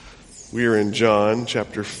We are in John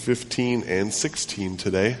chapter 15 and 16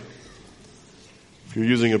 today. If you're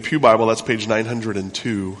using a Pew Bible, that's page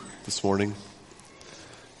 902 this morning.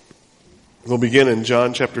 We'll begin in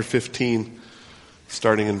John chapter 15,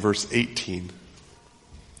 starting in verse 18.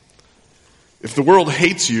 If the world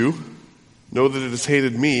hates you, know that it has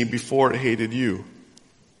hated me before it hated you.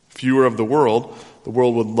 If you were of the world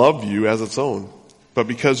would love you as its own. But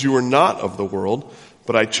because you are not of the world,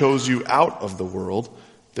 but I chose you out of the world,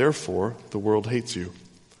 therefore the world hates you.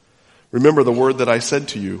 Remember the word that I said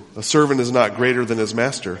to you, a servant is not greater than his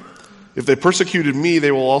master. If they persecuted me,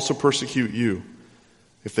 they will also persecute you.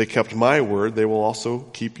 If they kept my word, they will also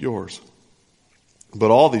keep yours. But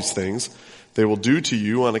all these things they will do to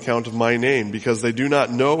you on account of my name, because they do not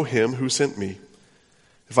know him who sent me.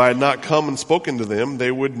 If I had not come and spoken to them,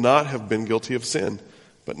 they would not have been guilty of sin.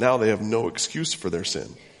 But now they have no excuse for their sin.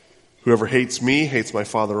 Whoever hates me hates my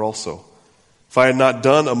Father also. If I had not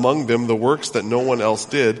done among them the works that no one else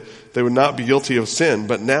did, they would not be guilty of sin.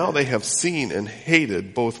 But now they have seen and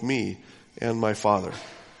hated both me and my Father.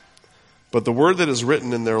 But the word that is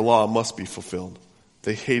written in their law must be fulfilled.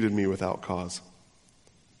 They hated me without cause.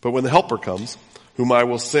 But when the Helper comes, whom I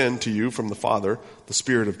will send to you from the Father, the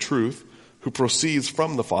Spirit of truth, who proceeds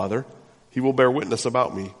from the Father, he will bear witness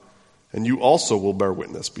about me. And you also will bear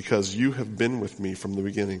witness, because you have been with me from the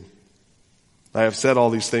beginning. I have said all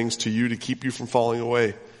these things to you to keep you from falling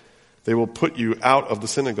away. They will put you out of the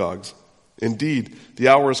synagogues. Indeed, the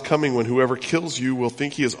hour is coming when whoever kills you will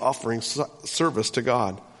think he is offering service to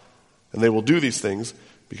God. And they will do these things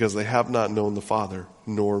because they have not known the Father,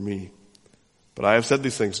 nor me. But I have said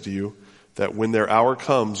these things to you, that when their hour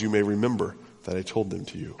comes, you may remember that I told them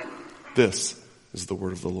to you. This is the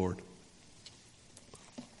word of the Lord.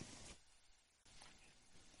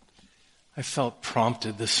 I felt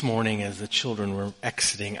prompted this morning as the children were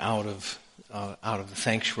exiting out of the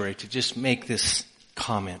sanctuary to just make this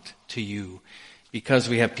comment to you, because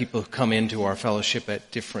we have people who come into our fellowship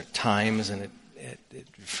at different times and at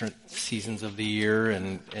different seasons of the year,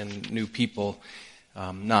 and new people.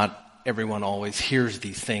 Not everyone always hears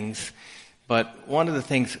these things. But one of the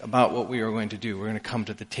things about what we are going to do, we're going to come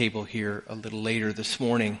to the table here a little later this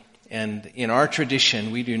morning. And in our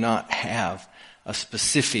tradition, we do not have a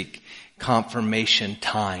specific confirmation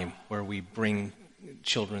time where we bring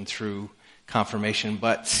children through confirmation,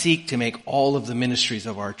 but seek to make all of the ministries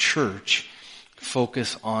of our church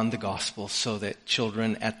focus on the gospel, so that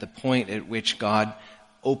children, at the point at which God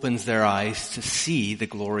opens their eyes to see the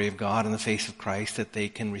glory of God in the face of Christ, that they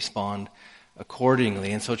can respond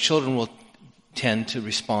accordingly. And so children will tend to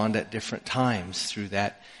respond at different times through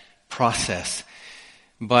that process.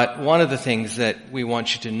 But one of the things that we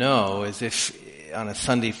want you to know is, if on a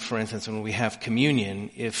Sunday, for instance, when we have communion,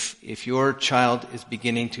 if your child is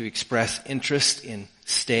beginning to express interest in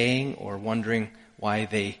staying or wondering why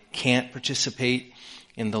they can't participate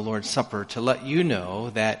in the Lord's Supper, to let you know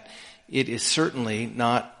that it is certainly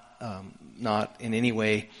not in any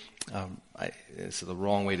way, this is the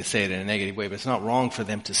wrong way to say it in a negative way, but it's not wrong for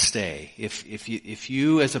them to stay. If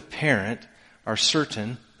you as a parent are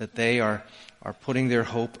certain that they are putting their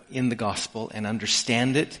hope in the gospel and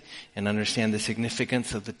understand it and understand the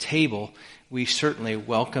significance of the table, we certainly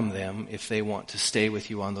welcome them, if they want to stay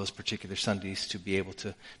with you on those particular Sundays, to be able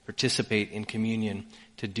to participate in communion,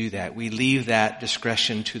 to do that. We leave that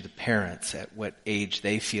discretion to the parents at what age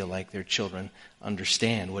they feel like their children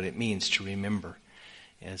understand what it means to remember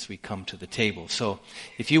as we come to the table. So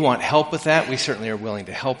if you want help with that, we certainly are willing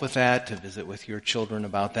to help with that, to visit with your children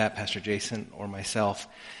about that, Pastor Jason or myself.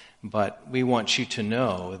 But we want you to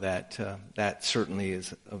know that that certainly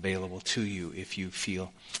is available to you if you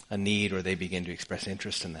feel a need or they begin to express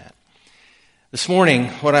interest in that. This morning,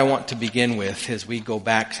 what I want to begin with, as we go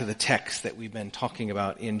back to the text that we've been talking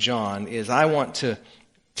about in John, is I want to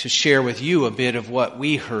share with you a bit of what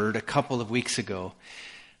we heard a couple of weeks ago.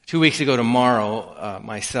 2 weeks ago tomorrow,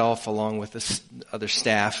 myself, along with the other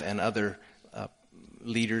staff and other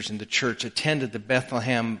leaders in the church, attended the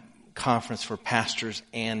Bethlehem Conference for Pastors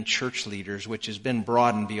and Church Leaders, which has been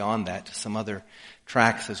broadened beyond that to some other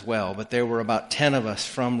tracks as well. But there were about 10 of us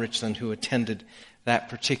from Richland who attended that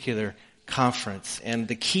particular conference. And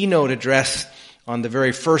the keynote address on the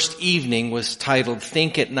very first evening was titled,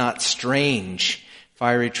 "Think It Not Strange,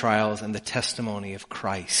 Fiery Trials and the Testimony of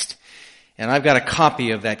Christ." And I've got a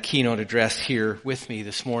copy of that keynote address here with me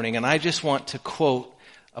this morning, and I just want to quote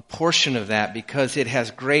a portion of that because it has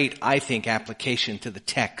great, I think, application to the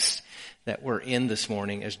text that we're in this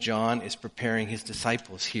morning as John is preparing his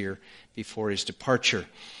disciples here before his departure.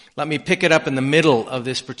 Let me pick it up in the middle of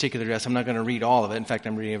this particular address. I'm not going to read all of it. In fact,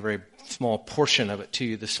 I'm reading a very small portion of it to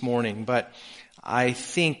you this morning. But I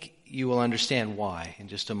think you will understand why in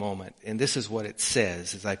just a moment. And this is what it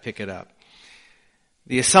says as I pick it up.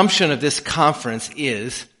 The assumption of this conference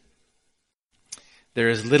is there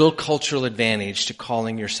is little cultural advantage to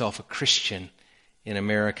calling yourself a Christian in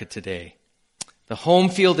America today. The home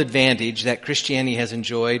field advantage that Christianity has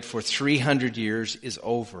enjoyed for 300 years is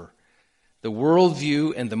over. The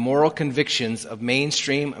worldview and the moral convictions of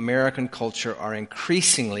mainstream American culture are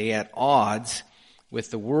increasingly at odds with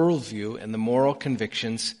the worldview and the moral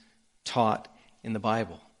convictions taught in the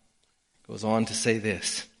Bible. It goes on to say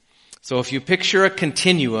this. So if you picture a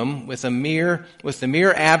continuum with the mere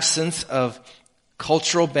absence of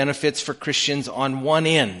cultural benefits for Christians on one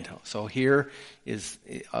end. So here is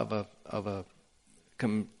of a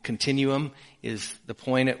continuum is the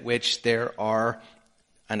point at which there are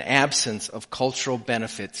an absence of cultural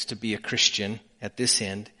benefits to be a Christian at this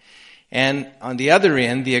end. And on the other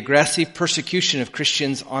end, the aggressive persecution of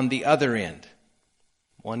Christians on the other end.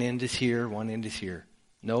 One end is here, one end is here.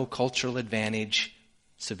 No cultural advantage,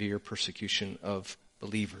 severe persecution of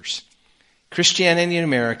believers. Christianity in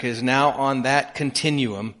America is now on that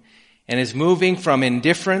continuum and is moving from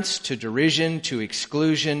indifference to derision to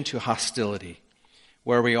exclusion to hostility.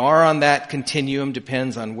 Where we are on that continuum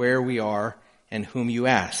depends on where we are and whom you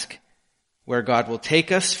ask. Where God will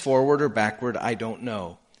take us forward or backward, I don't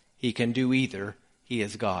know. He can do either. He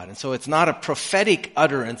is God. And so it's not a prophetic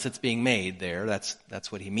utterance that's being made there.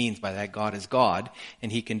 That's what he means by that. God is God,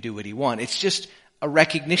 and he can do what he wants. It's just a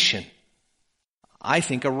recognition. I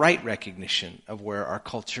think a right recognition of where our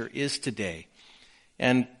culture is today.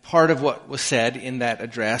 And part of what was said in that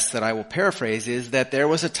address that I will paraphrase is that there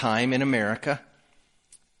was a time in America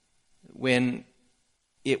when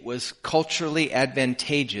it was culturally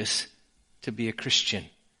advantageous to be a Christian.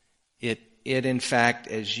 It in fact,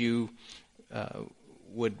 as you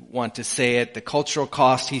would want to say it, the cultural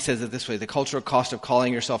cost, he says it this way, the cultural cost of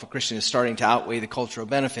calling yourself a Christian is starting to outweigh the cultural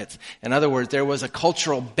benefits. In other words, there was a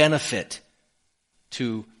cultural benefit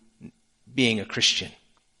to being a Christian.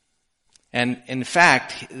 And in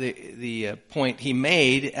fact, the point he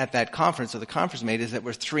made at that conference, or the conference made, is that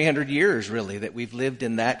we're 300 years really that we've lived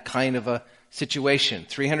in that kind of a situation.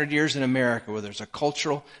 300 years in America where there's a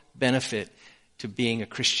cultural benefit to being a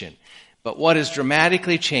Christian. But what has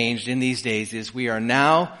dramatically changed in these days is we are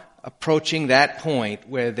now approaching that point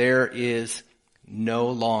where there is no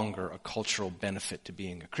longer a cultural benefit to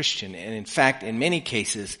being a Christian. And in fact, in many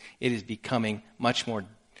cases, it is becoming much more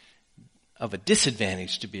of a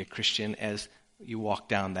disadvantage to be a Christian as you walk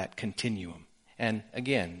down that continuum. And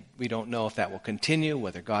again, we don't know if that will continue,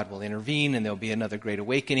 whether God will intervene and there'll be another great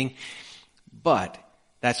awakening. But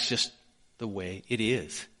that's just the way it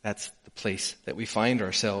is. That's the place that we find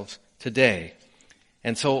ourselves today.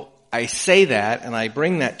 And so I say that and I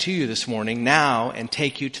bring that to you this morning now and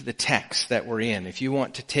take you to the text that we're in. If you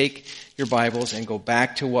want to take your Bibles and go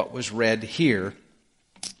back to what was read here,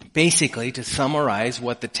 basically to summarize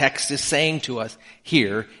what the text is saying to us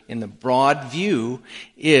here in the broad view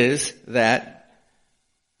is that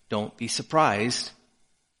don't be surprised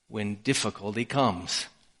when difficulty comes.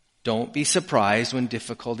 Don't be surprised when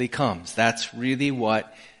difficulty comes. That's really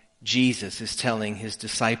what Jesus is telling his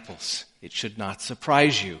disciples. It should not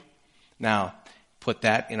surprise you. Now, put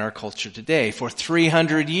that in our culture today. For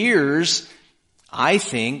 300 years, I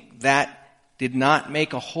think that did not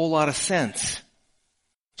make a whole lot of sense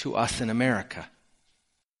to us in America,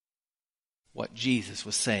 what Jesus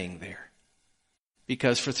was saying there.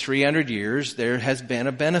 Because for 300 years, there has been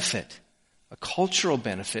a benefit, a cultural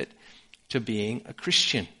benefit to being a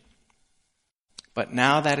Christian. But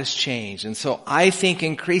now that has changed. And so I think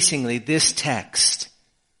increasingly this text,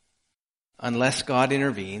 unless God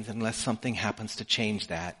intervenes, unless something happens to change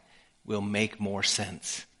that, will make more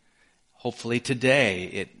sense. Hopefully today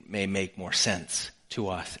it may make more sense to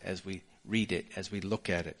us as we read it, as we look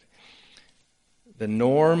at it. The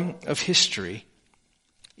norm of history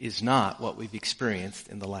is not what we've experienced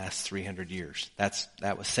in the last 300 years.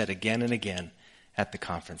 That was said again and again at the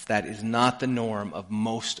conference. That is not the norm of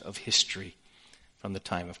most of history from the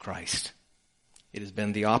time of Christ. It has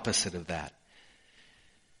been the opposite of that.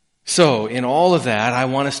 So, in all of that, I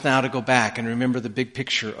want us now to go back and remember the big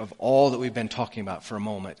picture of all that we've been talking about for a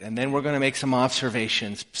moment. And then we're going to make some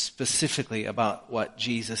observations specifically about what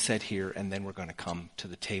Jesus said here, and then we're going to come to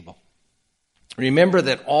the table. Remember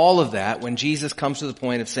that all of that, when Jesus comes to the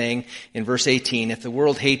point of saying in verse 18, if the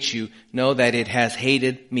world hates you, know that it has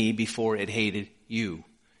hated me before it hated you.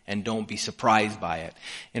 And don't be surprised by it.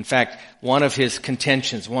 In fact, one of his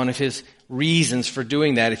contentions, one of his reasons for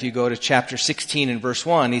doing that, if you go to chapter 16 and verse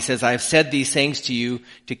 1, he says, I've said these things to you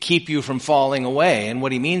to keep you from falling away. And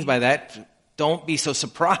what he means by that, don't be so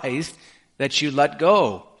surprised that you let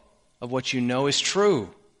go of what you know is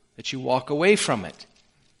true, that you walk away from it.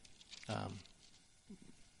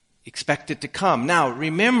 Expect it to come. Now,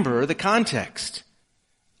 remember the context.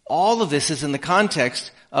 All of this is in the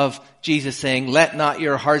context of Jesus saying, "Let not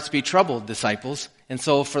your hearts be troubled, disciples." And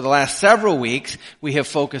so for the last several weeks, we have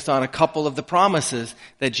focused on a couple of the promises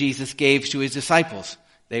that Jesus gave to his disciples.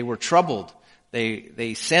 They were troubled.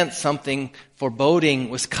 They sensed something foreboding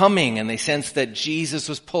was coming, and they sensed that Jesus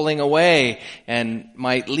was pulling away and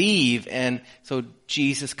might leave. And so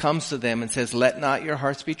Jesus comes to them and says, "Let not your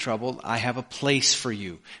hearts be troubled. I have a place for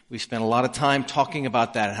you." We spent a lot of time talking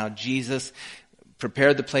about that and how Jesus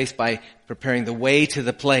prepared the place by preparing the way to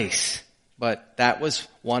the place. But that was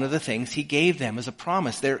one of the things he gave them as a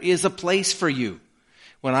promise. There is a place for you.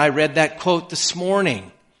 When I read that quote this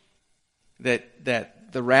morning, that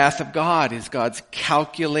the wrath of God is God's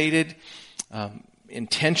calculated,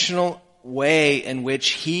 intentional way in which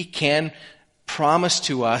he can promise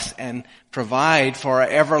to us and provide for our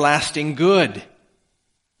everlasting good.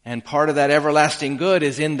 And part of that everlasting good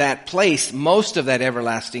is in that place, most of that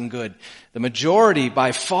everlasting good. The majority,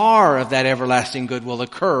 by far, of that everlasting good will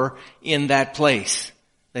occur in that place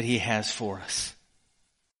that he has for us,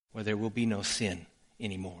 where there will be no sin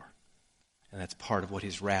anymore. And that's part of what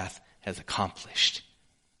his wrath has accomplished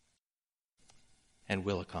and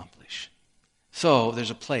will accomplish. So there's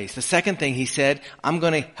a place. The second thing he said, I'm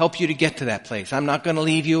going to help you to get to that place. I'm not going to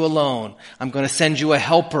leave you alone. I'm going to send you a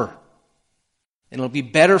helper. And it'll be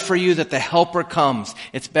better for you that the helper comes.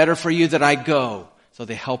 It's better for you that I go so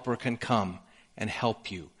the helper can come and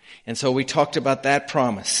help you. And so we talked about that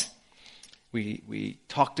promise. We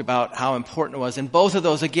talked about how important it was. And both of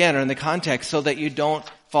those, again, are in the context so that you don't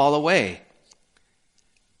fall away.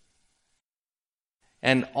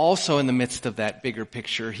 And also in the midst of that bigger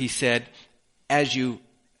picture, he said, as you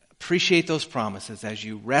appreciate those promises, as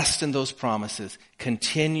you rest in those promises,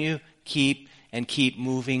 continue, keep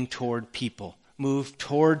moving toward people. Move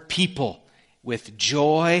toward people with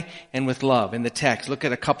joy and with love. In the text, look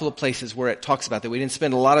at a couple of places where it talks about that. We didn't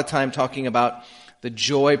spend a lot of time talking about the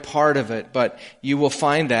joy part of it, but you will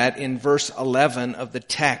find that in verse 11 of the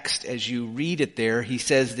text. As you read it there, he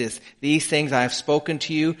says this, "These things I have spoken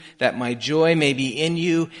to you, that my joy may be in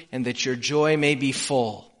you, and that your joy may be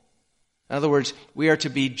full." In other words, we are to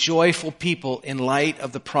be joyful people in light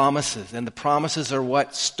of the promises, and the promises are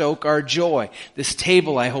what stoke our joy. This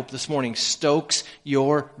table, I hope this morning, stokes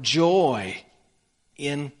your joy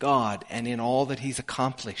in God and in all that he's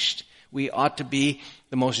accomplished. We ought to be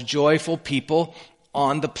the most joyful people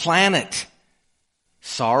on the planet.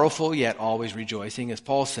 Sorrowful, yet always rejoicing. As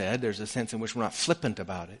Paul said, there's a sense in which we're not flippant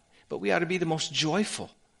about it. But we ought to be the most joyful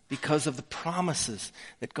because of the promises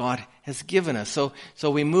that God has given us. So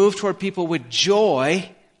we move toward people with joy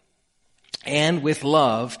and with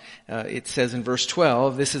love. It says in verse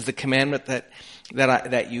 12, this is the commandment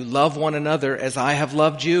that you love one another as I have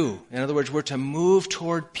loved you. In other words, we're to move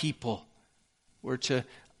toward people. We're to,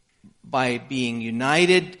 by being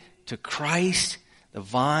united to Christ, the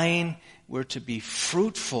vine, we're to be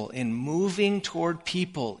fruitful in moving toward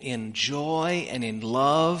people in joy and in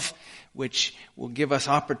love, which will give us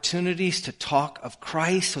opportunities to talk of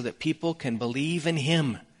Christ so that people can believe in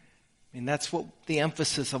him. I mean, that's what the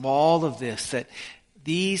emphasis of all of this, that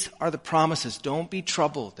these are the promises. Don't be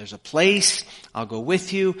troubled. There's a place. I'll go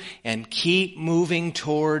with you, and keep moving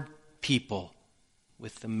toward people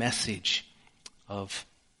with the message of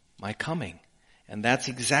my coming. And that's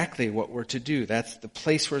exactly what we're to do. That's the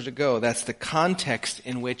place we're to go. That's the context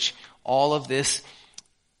in which all of this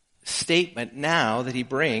statement now that he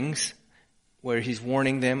brings, where he's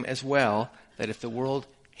warning them as well, that if the world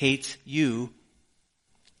hates you,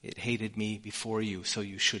 it hated me before you, so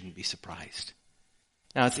you shouldn't be surprised.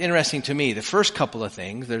 Now, it's interesting to me, the first couple of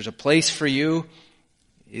things, there's a place for you,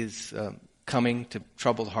 is coming to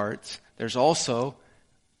troubled hearts. There's also,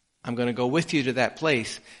 I'm going to go with you to that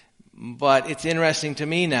place. But it's interesting to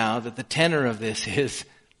me now that the tenor of this is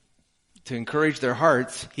to encourage their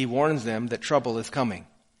hearts. He warns them that trouble is coming.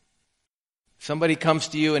 Somebody comes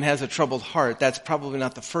to you and has a troubled heart, that's probably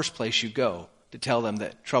not the first place you go to tell them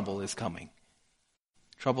that trouble is coming.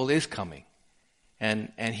 Trouble is coming.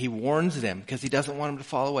 And he warns them because he doesn't want them to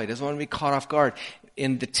fall away. He doesn't want them to be caught off guard.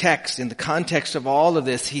 In the text, in the context of all of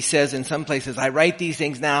this, he says in some places, I write these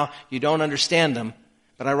things now, you don't understand them,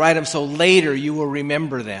 but I write them so later you will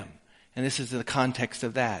remember them. And this is the context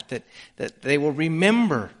of that they will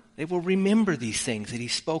remember. They will remember these things that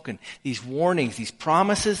he's spoken, these warnings, these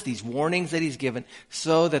promises, these warnings that he's given,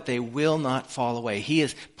 so that they will not fall away. He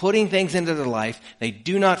is putting things into their life they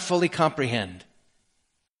do not fully comprehend.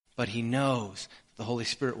 But he knows the Holy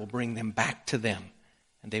Spirit will bring them back to them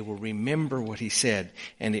And they will remember what he said,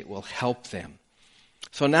 and it will help them.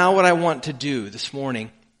 So now what I want to do this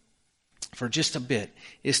morning, for just a bit,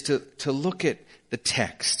 is to look at the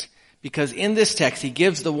text. Because in this text, he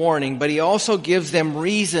gives the warning, but he also gives them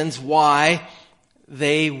reasons why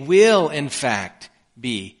they will, in fact,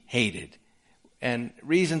 be hated. And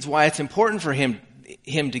reasons why it's important for him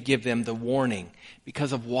to give them the warning,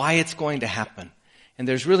 because of why it's going to happen. And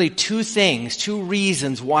there's really two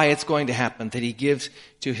reasons why it's going to happen that he gives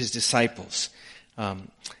to his disciples.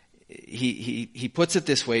 He puts it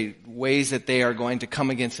this way, ways that they are going to come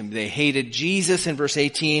against him. They hated Jesus in verse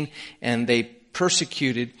 18, and they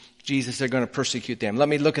persecuted Jesus. They're going to persecute them. Let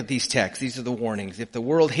me look at these texts. These are the warnings. If the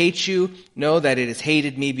world hates you, know that it has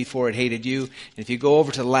hated me before it hated you. And if you go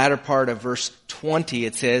over to the latter part of verse 20,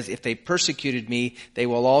 it says, if they persecuted me, they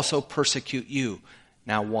will also persecute you.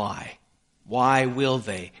 Now why? Why will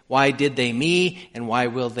they? Why did they me, and why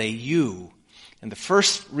will they you? And the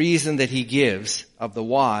first reason that he gives of the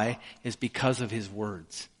why is because of his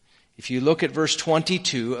words. If you look at verse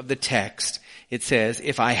 22 of the text, it says,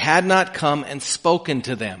 if I had not come and spoken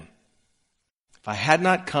to them, if I had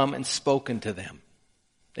not come and spoken to them,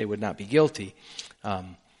 they would not be guilty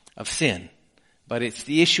of sin. But it's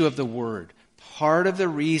the issue of the word. Part of the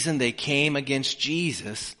reason they came against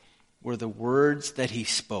Jesus were the words that he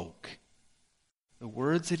spoke. The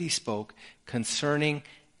words that he spoke concerning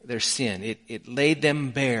their sin. It laid them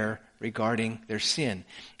bare regarding their sin.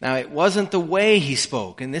 Now, it wasn't the way he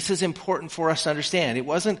spoke, and this is important for us to understand. It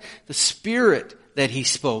wasn't the spirit that he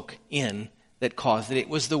spoke in that caused it. It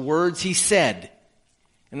was the words he said.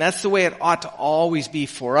 And that's the way it ought to always be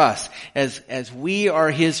for us. As we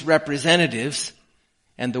are his representatives,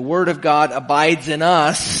 and the word of God abides in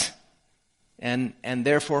us, and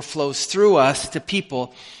therefore flows through us to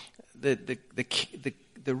people,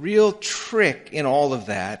 the real trick in all of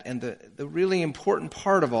that, and the really important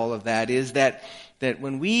part of all of that, is that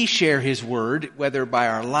when we share his word, whether by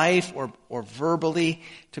our life or verbally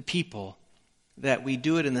to people, that we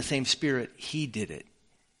do it in the same spirit he did it.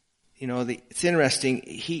 You know, it's interesting.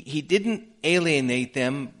 He didn't alienate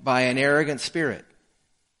them by an arrogant spirit.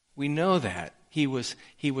 We know that. He was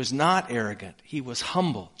not arrogant. He was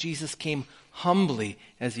humble. Jesus came humbly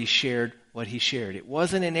as he shared what he shared. It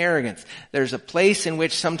wasn't in arrogance. There's a place in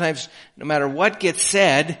which sometimes, no matter what gets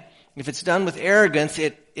said, if it's done with arrogance,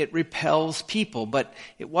 it repels people. But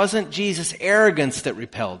it wasn't Jesus' arrogance that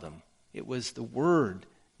repelled them. It was the word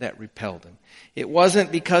that repelled him. It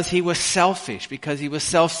wasn't because he was selfish, because he was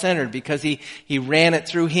self-centered, because he ran it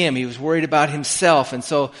through him. He was worried about himself, and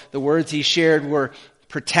so the words he shared were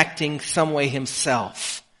protecting some way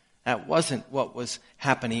himself. That wasn't what was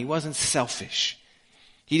happening. He wasn't selfish.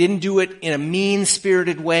 He didn't do it in a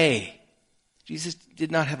mean-spirited way. Jesus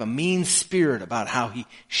did not have a mean spirit about how he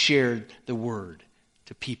shared the word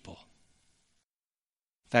to people.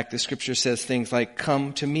 In fact, the scripture says things like,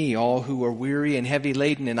 come to me, all who are weary and heavy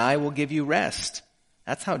laden, and I will give you rest.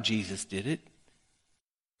 That's how Jesus did it.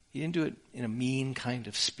 He didn't do it in a mean kind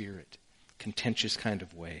of spirit, contentious kind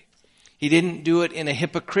of way. He didn't do it in a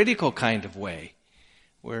hypocritical kind of way,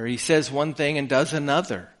 where he says one thing and does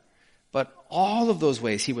another. But all of those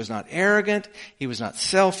ways, he was not arrogant, he was not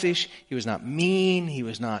selfish, he was not mean, he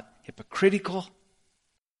was not hypocritical.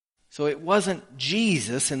 So it wasn't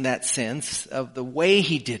Jesus in that sense of the way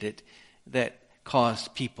he did it that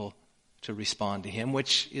caused people to respond to him,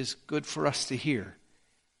 which is good for us to hear.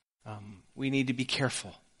 We need to be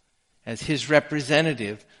careful. As his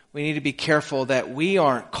representative, we need to be careful that we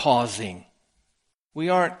aren't causing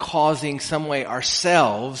some way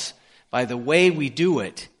ourselves by the way we do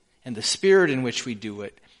it and the spirit in which we do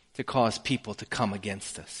it to cause people to come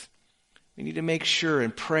against us. We need to make sure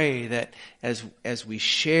and pray that as we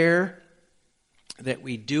share, that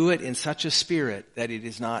we do it in such a spirit that it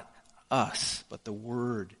is not us, but the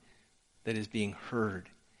word that is being heard.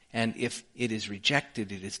 And if it is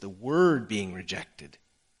rejected, it is the word being rejected.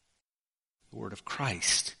 The word of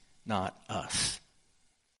Christ, not us.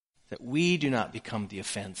 That we do not become the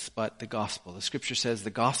offense, but the gospel. The scripture says the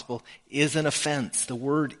gospel is an offense. The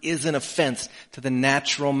word is an offense to the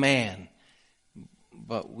natural man.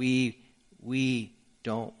 But we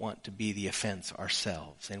don't want to be the offense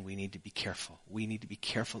ourselves, and we need to be careful. We need to be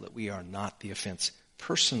careful that we are not the offense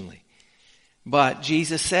personally. But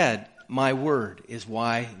Jesus said, my word is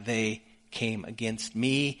why they came against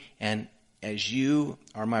me, and as you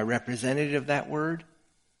are my representative of that word,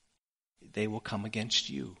 they will come against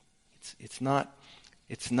you. It's not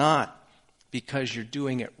because you're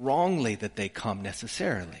doing it wrongly that they come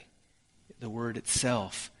necessarily. The word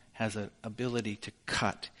itself has an ability to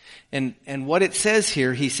cut. And what it says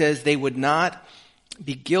here, he says they would not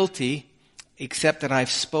be guilty except that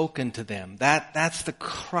I've spoken to them. That's the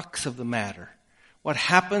crux of the matter. What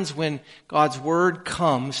happens when God's word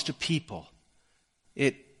comes to people?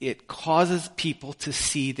 It causes people to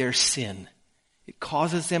see their sin. It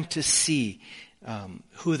causes them to see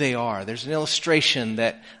who they are. There's an illustration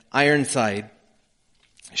that Ironside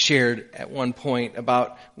shared at one point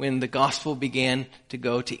about when the gospel began to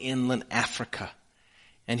go to inland Africa.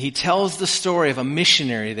 And he tells the story of a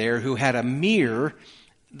missionary there who had a mirror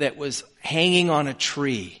that was hanging on a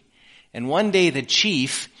tree. And one day the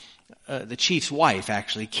chief's wife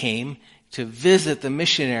actually came to visit the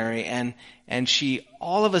missionary, and she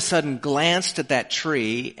all of a sudden glanced at that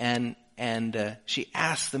tree and she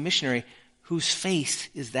asked the missionary, "Whose face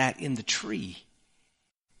is that in the tree?"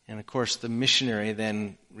 And of course the missionary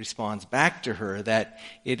then responds back to her that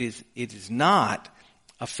it is not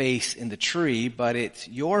a face in the tree, but it's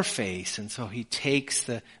your face. And so he takes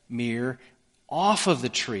the mirror off of the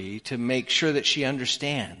tree to make sure that she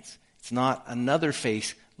understands. It's not another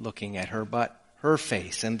face looking at her, but her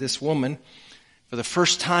face. And this woman, for the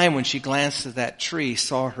first time when she glanced at that tree,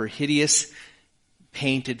 saw her hideous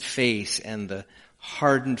painted face and the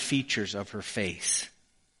hardened features of her face.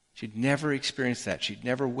 She'd never experienced that. She'd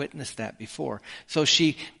never witnessed that before. So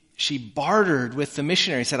she bartered with the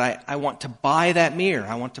missionary, said, I want to buy that mirror.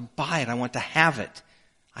 I want to buy it. I want to have it.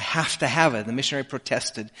 I have to have it. The missionary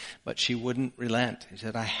protested, but she wouldn't relent. He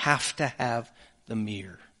said, I have to have the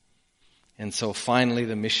mirror. And so finally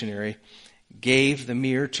the missionary gave the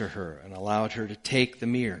mirror to her and allowed her to take the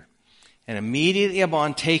mirror. And immediately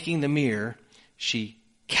upon taking the mirror, she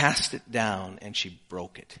cast it down and she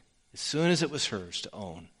broke it. As soon as it was hers to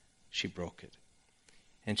own, she broke it.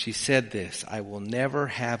 And she said this, I will never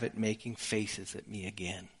have it making faces at me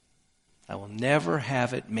again. I will never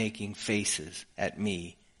have it making faces at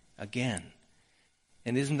me again.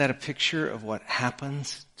 And isn't that a picture of what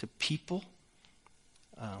happens to people?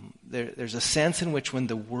 There's a sense in which when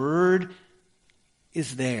the Word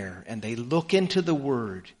is there and they look into the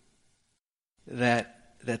Word,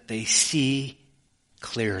 that they see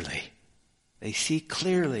clearly. They see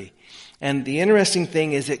clearly. And the interesting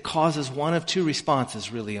thing is it causes one of two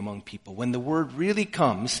responses really among people. When the Word really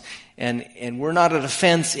comes, and we're not at a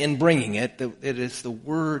fence in bringing it, it is the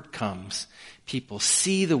Word comes. People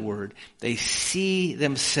see the Word. They see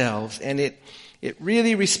themselves. And it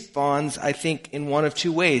really responds, I think, in one of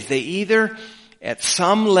two ways. They either, at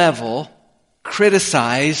some level,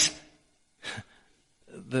 criticize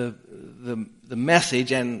the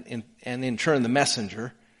message and in turn the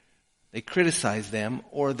messenger. They criticize them,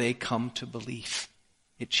 or they come to belief.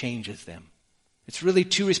 It changes them. It's really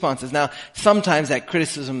two responses. Now, sometimes that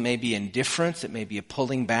criticism may be indifference. It may be a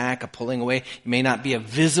pulling back, a pulling away. It may not be a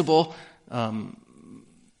visible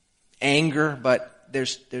anger, but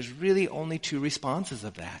there's really only two responses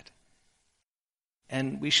of that.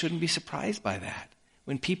 And we shouldn't be surprised by that.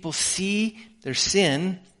 When people see their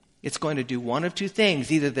sin, it's going to do one of two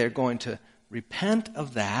things. Either they're going to repent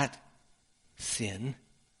of that sin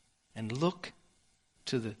and look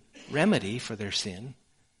to the remedy for their sin,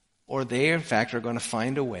 or they, in fact, are going to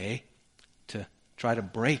find a way to try to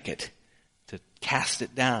break it, to cast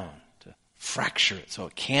it down, to fracture it so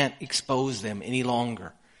it can't expose them any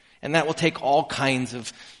longer. And that will take all kinds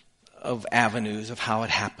of avenues of how it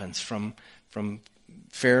happens, from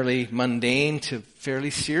fairly mundane to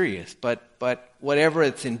fairly serious. But whatever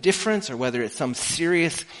it's indifference or whether it's some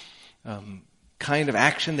serious kind of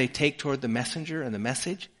action they take toward the messenger and the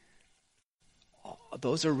message,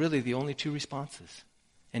 those are really the only two responses.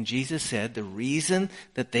 And Jesus said the reason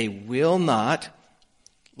that they will not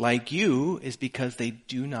like you is because they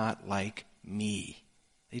do not like me.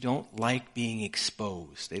 They don't like being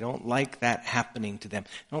exposed. They don't like that happening to them.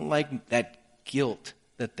 They don't like that guilt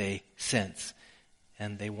that they sense.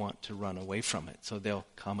 And they want to run away from it. So they'll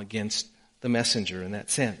come against the messenger in that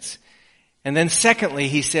sense. And then secondly,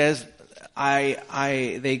 he says,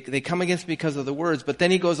 they come against me because of the words, but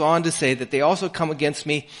then he goes on to say that they also come against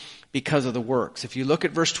me because of the works. If you look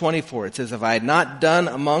at verse 24, it says, if I had not done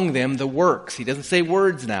among them the works, he doesn't say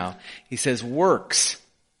words now, he says works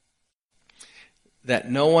that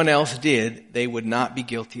no one else did, they would not be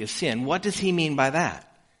guilty of sin. What does he mean by that?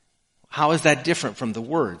 How is that different from the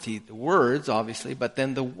words? The words, obviously, but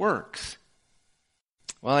then the works.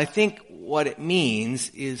 Well, I think what it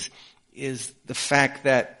means is the fact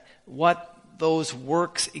that what those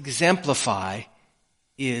works exemplify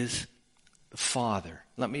is the Father.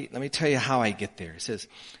 Let me tell you how I get there. It says,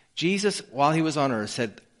 Jesus, while he was on earth,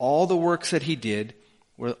 said all the works that he did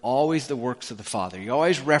were always the works of the Father. He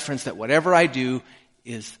always referenced that whatever I do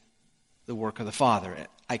is the work of the Father.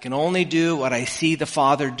 I can only do what I see the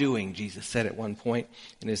Father doing, Jesus said at one point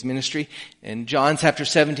in his ministry. In John chapter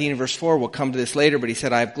 17 verse 4, we'll come to this later, but he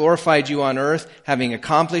said, I have glorified you on earth, having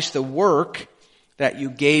accomplished the work that you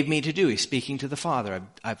gave me to do. He's speaking to the Father.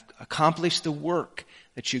 I've accomplished the work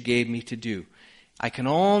that you gave me to do. I can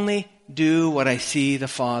only do what I see the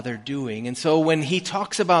Father doing. And so when he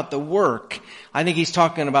talks about the work, I think he's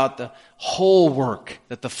talking about the whole work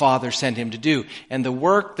that the Father sent him to do. And the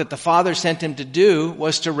work that the Father sent him to do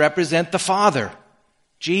was to represent the Father.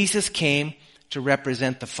 Jesus came to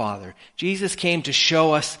represent the Father. Jesus came to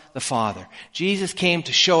show us the Father. Jesus came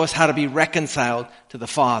to show us how to be reconciled to the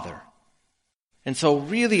Father. And so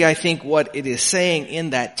really I think what it is saying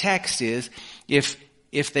in that text is,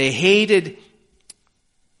 if they hated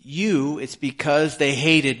you, it's because they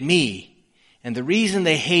hated me. And the reason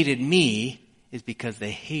they hated me is because they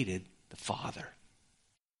hated the Father.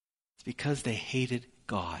 It's because they hated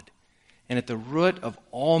God. And at the root of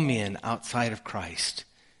all men outside of Christ,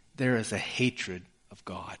 there is a hatred of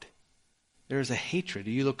God. There is a hatred.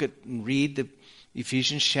 You look at and read the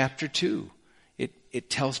Ephesians chapter 2. It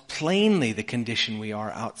tells plainly the condition we are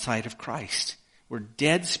outside of Christ. We're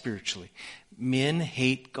dead spiritually. Men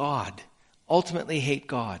hate God. Ultimately hate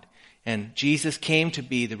God. And Jesus came to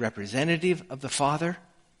be the representative of the Father,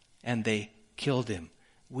 and they killed him.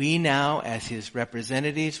 We now, as his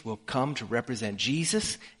representatives, will come to represent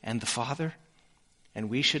Jesus and the Father, and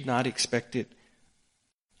we should not expect it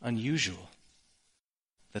unusual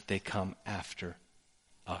that they come after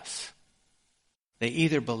us. They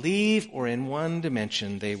either believe, or in one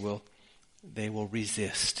dimension they will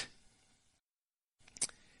resist.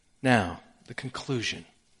 Now, the conclusion,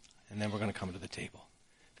 and then we're going to come to the table.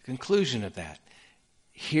 The conclusion of that.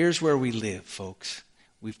 Here's where we live, folks.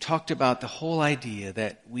 We've talked about the whole idea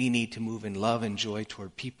that we need to move in love and joy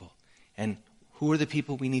toward people. And who are the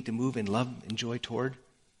people we need to move in love and joy toward?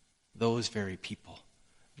 Those very people.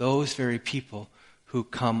 Those very people who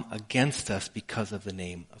come against us because of the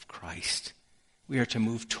name of Christ. We are to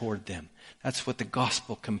move toward them. That's what the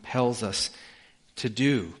gospel compels us to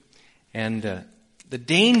do. And the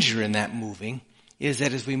danger in that moving is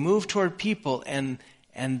that as we move toward people and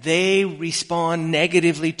they respond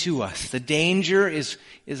negatively to us, the danger is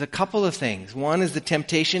a couple of things. One is the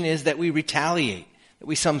temptation is that we retaliate, that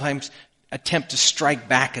we sometimes attempt to strike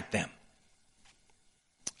back at them.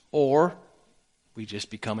 Or we just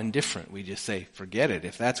become indifferent. We just say, forget it.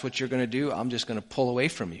 If that's what you're going to do, I'm just going to pull away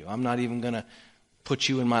from you. I'm not even going to put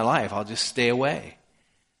you in my life. I'll just stay away.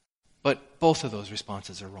 But both of those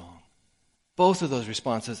responses are wrong. Both of those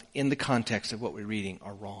responses in the context of what we're reading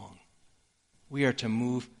are wrong. We are to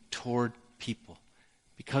move toward people.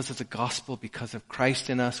 Because of the gospel, because of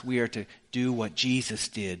Christ in us, we are to do what Jesus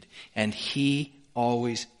did. And he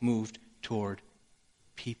always moved toward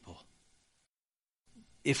people.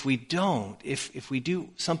 If we don't, if we do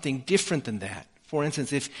something different than that, for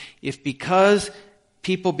instance, if because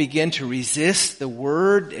people begin to resist the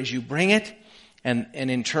word as you bring it, and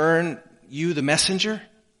in turn, you the messenger,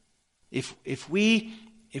 if we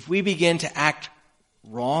begin to act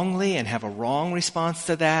wrongly and have a wrong response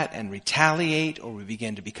to that and retaliate, or we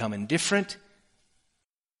begin to become indifferent,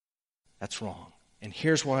 that's wrong. And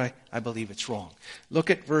here's why I believe it's wrong. Look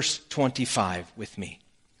at verse 25 with me.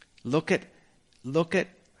 Look at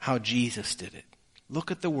how Jesus did it.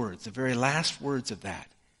 Look at the words, the very last words of that.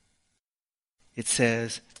 It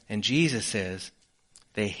says, and Jesus says,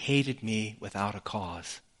 they hated me without a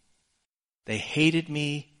cause. They hated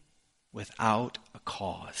me without a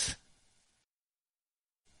cause.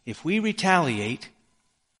 If we retaliate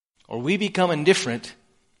or we become indifferent,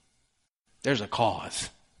 there's a cause.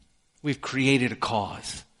 We've created a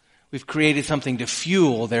cause. We've created something to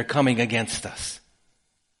fuel their coming against us.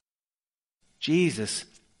 Jesus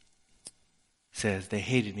says they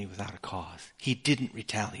hated me without a cause. He didn't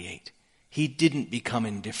retaliate. He didn't become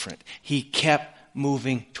indifferent. He kept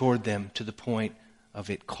moving toward them to the point of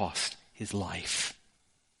it cost his life.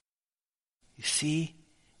 You see,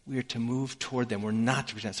 we are to move toward them. We're not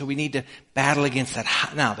to pretend. So we need to battle against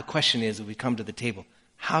that. Now, the question is, as we come to the table,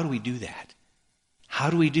 how do we do that? How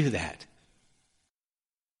do we do that?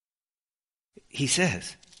 He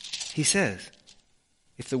says,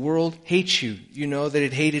 if the world hates you, you know that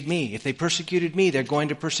it hated me. If they persecuted me, they're going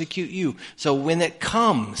to persecute you. So when it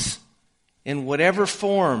comes, in whatever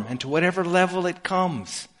form and to whatever level it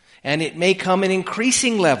comes, and it may come in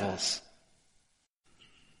increasing levels,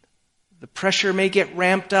 the pressure may get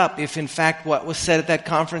ramped up if in fact what was said at that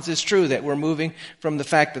conference is true, that we're moving from the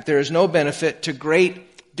fact that there is no benefit to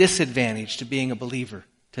great disadvantage to being a believer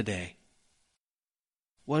today.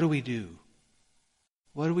 What do we do?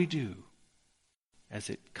 What do we do as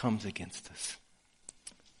it comes against us?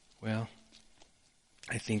 Well,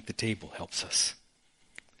 I think the table helps us.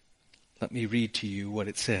 Let me read to you what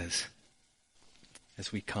it says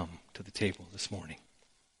as we come to the table this morning.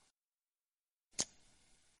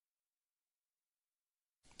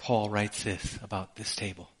 Paul writes this about this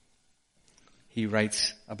table. He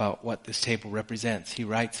writes about what this table represents. He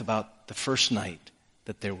writes about the first night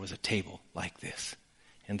that there was a table like this.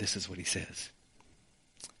 And this is what he says.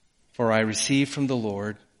 For I received from the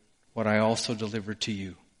Lord what I also delivered to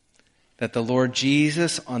you, that the Lord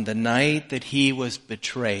Jesus, on the night that he was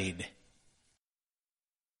betrayed,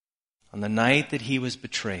 on the night that he was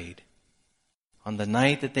betrayed, on the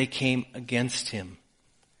night that they came against him,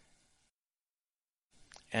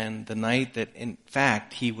 and the night that, in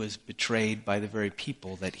fact, he was betrayed by the very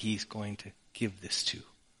people that he's going to give this to,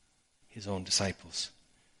 his own disciples.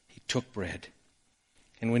 He took bread,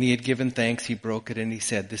 and when he had given thanks, he broke it, and he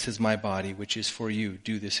said, "This is my body, which is for you.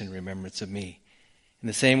 Do this in remembrance of me." In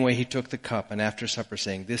the same way, he took the cup, and after supper,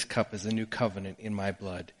 saying, "This cup is the new covenant in my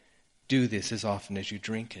blood. Do this as often as you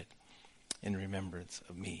drink it in remembrance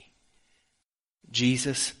of me."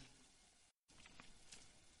 Jesus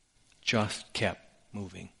just kept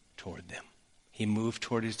moving toward them. He moved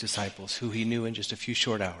toward his disciples, who he knew in just a few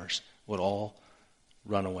short hours would all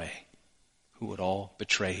run away, who would all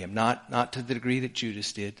betray him. Not to the degree that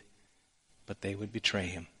Judas did, but they would betray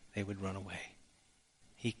him. They would run away.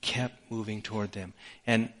 He kept moving toward them.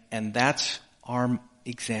 And that's our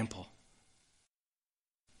example.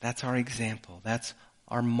 That's our example. That's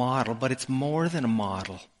our model. But it's more than a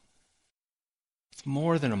model. It's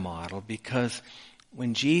more than a model, because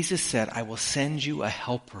when Jesus said, "I will send you a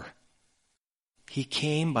helper," he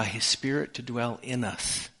came by his Spirit to dwell in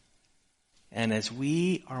us. And as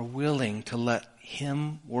we are willing to let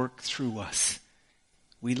him work through us,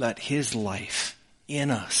 we let his life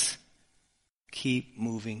in us keep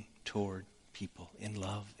moving toward people in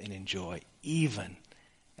love and in joy, even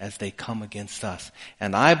as they come against us.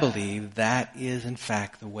 And I believe that is, in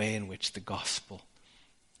fact, the way in which the gospel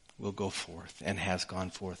will go forth and has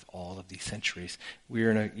gone forth all of these centuries.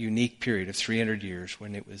 We're in a unique period of 300 years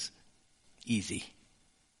when it was easy.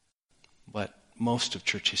 But most of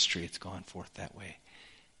church history, it's gone forth that way.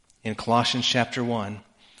 In Colossians chapter 1,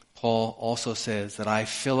 Paul also says that I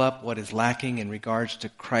fill up what is lacking in regards to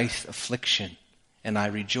Christ's affliction, and I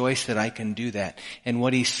rejoice that I can do that. And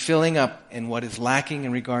what he's filling up and what is lacking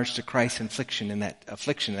in regards to Christ's affliction in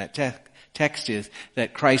that text is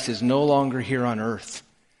that Christ is no longer here on earth.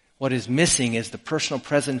 What is missing is the personal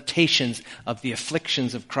presentations of the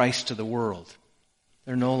afflictions of Christ to the world.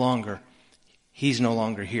 He's no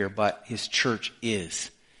longer here, but his church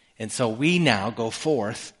is. And so we now go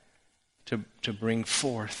forth to bring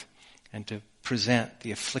forth and to present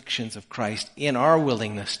the afflictions of Christ in our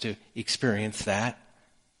willingness to experience that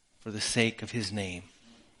for the sake of his name,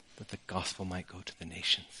 that the gospel might go to the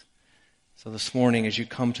nations. So this morning, as you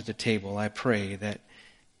come to the table, I pray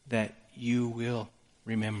that you will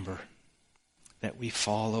remember that we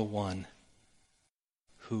follow one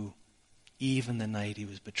who, even the night he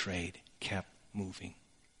was betrayed, kept moving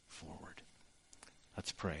forward.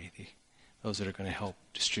 Let's pray. Those that are going to help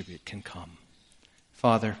distribute can come.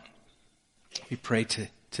 Father, we pray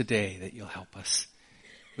today that you'll help us.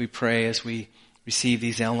 We pray as we receive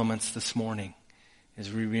these elements this morning,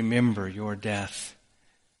 as we remember your death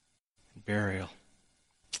and burial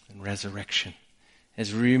and resurrection,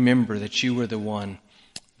 as we remember that you were the one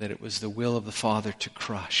that it was the will of the Father to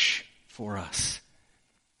crush for us,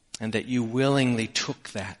 and that you willingly took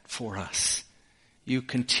that for us. You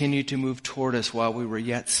continued to move toward us while we were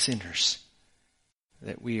yet sinners,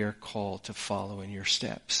 that we are called to follow in your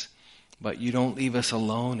steps. But you don't leave us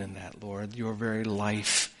alone in that, Lord. Your very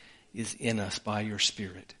life is in us by your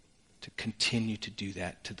Spirit to continue to do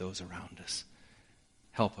that to those around us.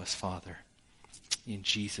 Help us, Father. In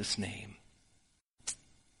Jesus' name,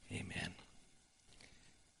 amen.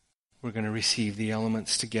 We're going to receive the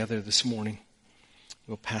elements together this morning.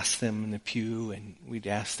 We'll pass them in the pew, and we'd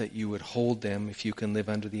ask that you would hold them if you can live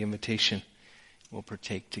under the invitation. We'll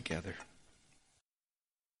partake together.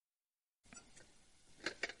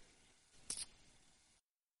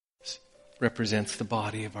 This represents the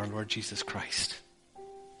body of our Lord Jesus Christ.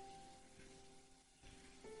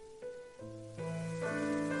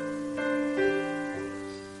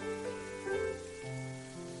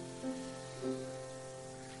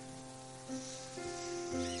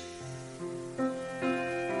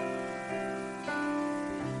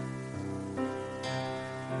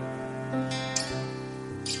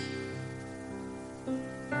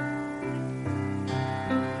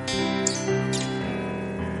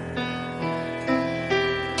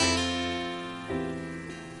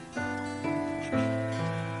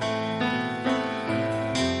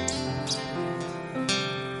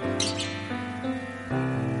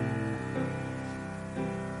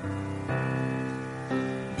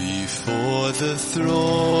 before the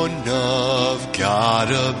throne of God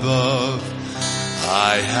above.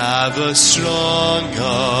 I have a strong,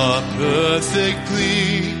 a perfect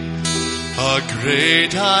plea, a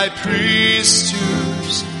great high priest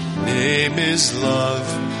whose name is love,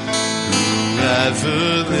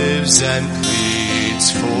 whoever lives and pleads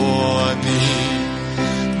for me.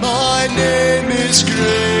 My name is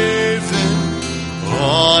graven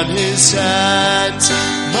on his hands,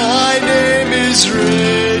 my name is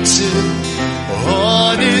written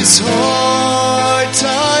on his heart.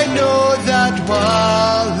 I know that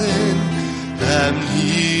while in them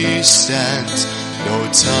he stands, no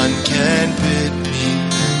tongue can bid me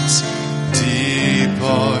thence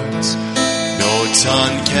depart. No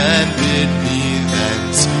tongue can bid me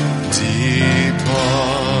thence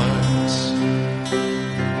depart.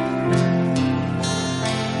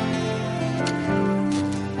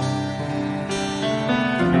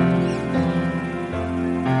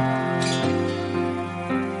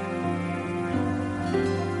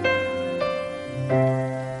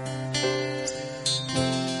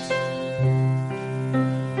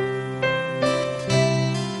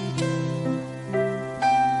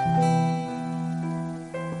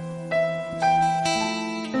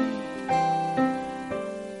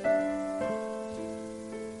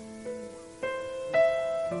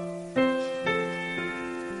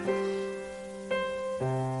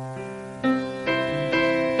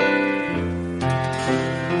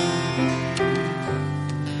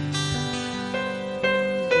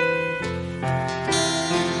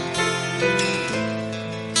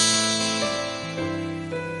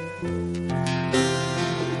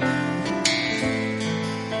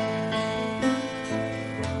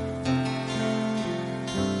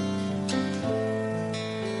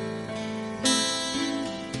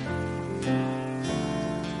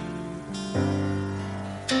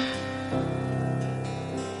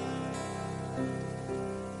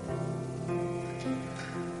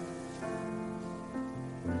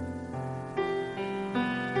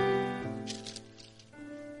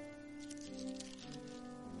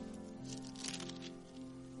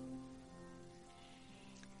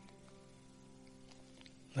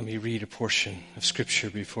 Let me read a portion of Scripture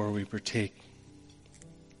before we partake.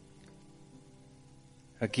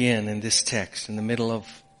 Again, in this text, in the middle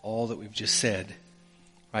of all that we've just said,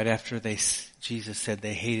 right after Jesus said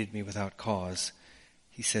they hated me without cause,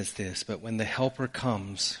 he says this, "But when the Helper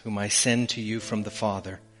comes, whom I send to you from the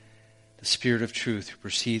Father, the Spirit of truth who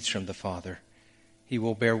proceeds from the Father, he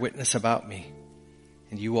will bear witness about me,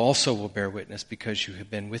 and you also will bear witness because you have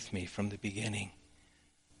been with me from the beginning."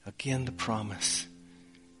 Again, the promise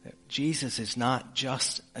that Jesus is not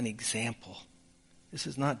just an example. This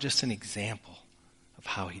is not just an example of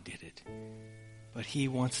how he did it. But he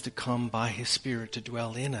wants to come by his Spirit to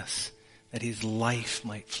dwell in us, that his life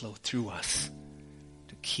might flow through us,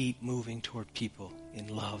 to keep moving toward people in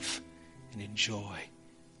love and in joy,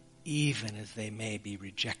 even as they may be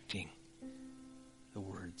rejecting the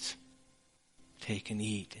words. Take and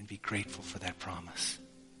eat and be grateful for that promise.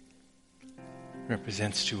 It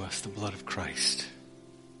represents to us the blood of Christ.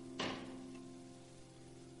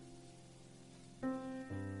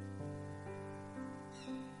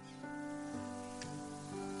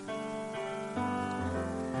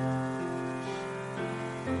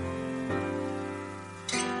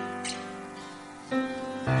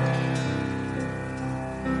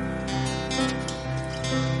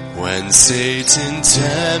 When Satan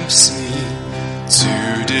tempts me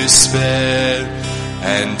to despair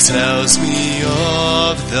and tells me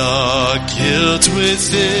of the guilt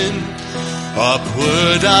within,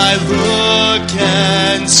 upward I look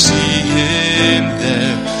and see him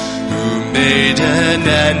there, who made an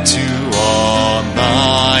end to all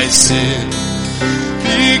my sin.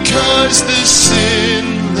 Because the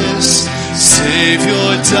sinless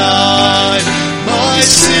Savior died, my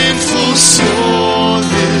sinful soul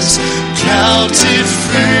is counted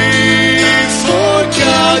free, for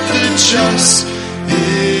God the just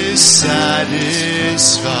is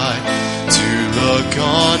satisfied to look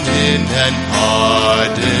on in and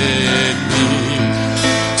pardon me,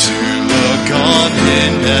 to look on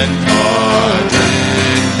in and pardon me.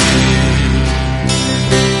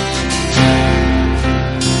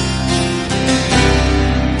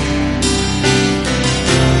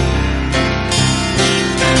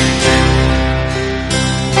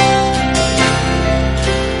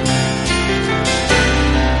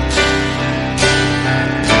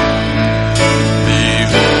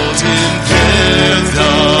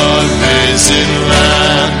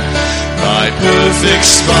 Perfect,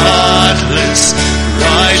 spotless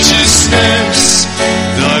righteousness,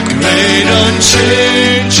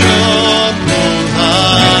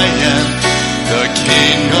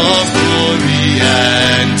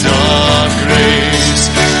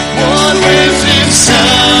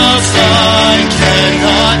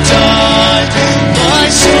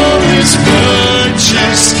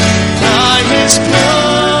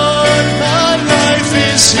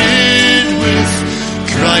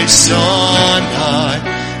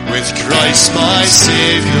 my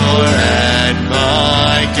Savior and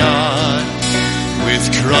my God.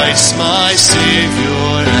 With Christ my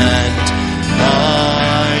Savior and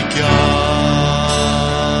my God.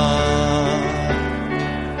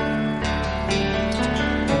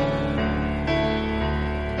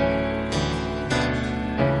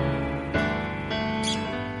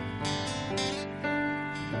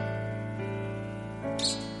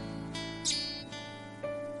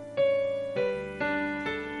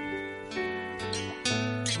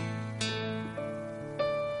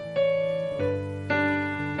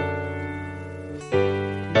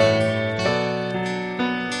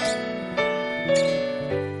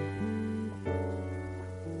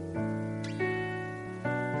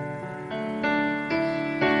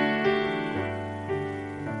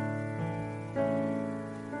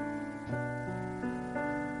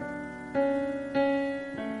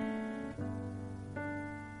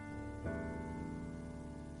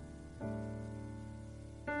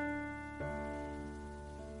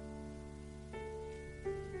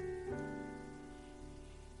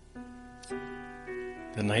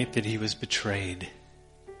 The night that he was betrayed.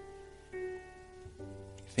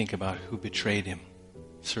 Think about who betrayed him.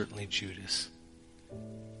 Certainly Judas.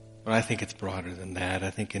 But I think it's broader than that.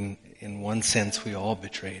 I think in one sense we all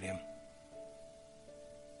betrayed him.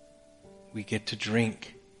 We get to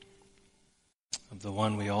drink of the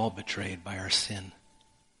one we all betrayed by our sin.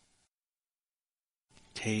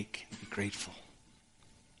 Take and be grateful.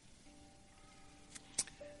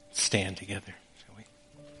 Stand together.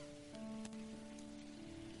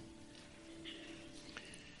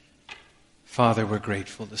 Father, we're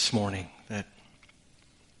grateful this morning that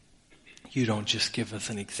you don't just give us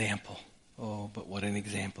an example. Oh, but what an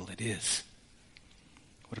example it is.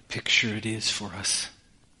 What a picture it is for us.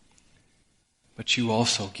 But you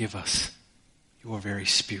also give us your very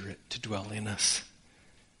Spirit to dwell in us.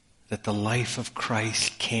 That the life of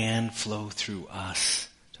Christ can flow through us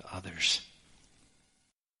to others.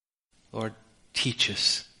 Lord, teach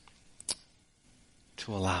us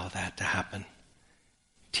to allow that to happen.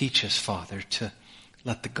 Teach us, Father, to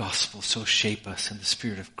let the gospel so shape us and the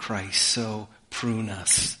Spirit of Christ so prune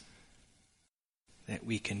us that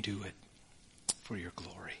we can do it for your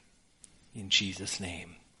glory. In Jesus'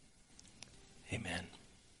 name, amen.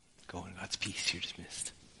 Go in God's peace. You're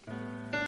dismissed.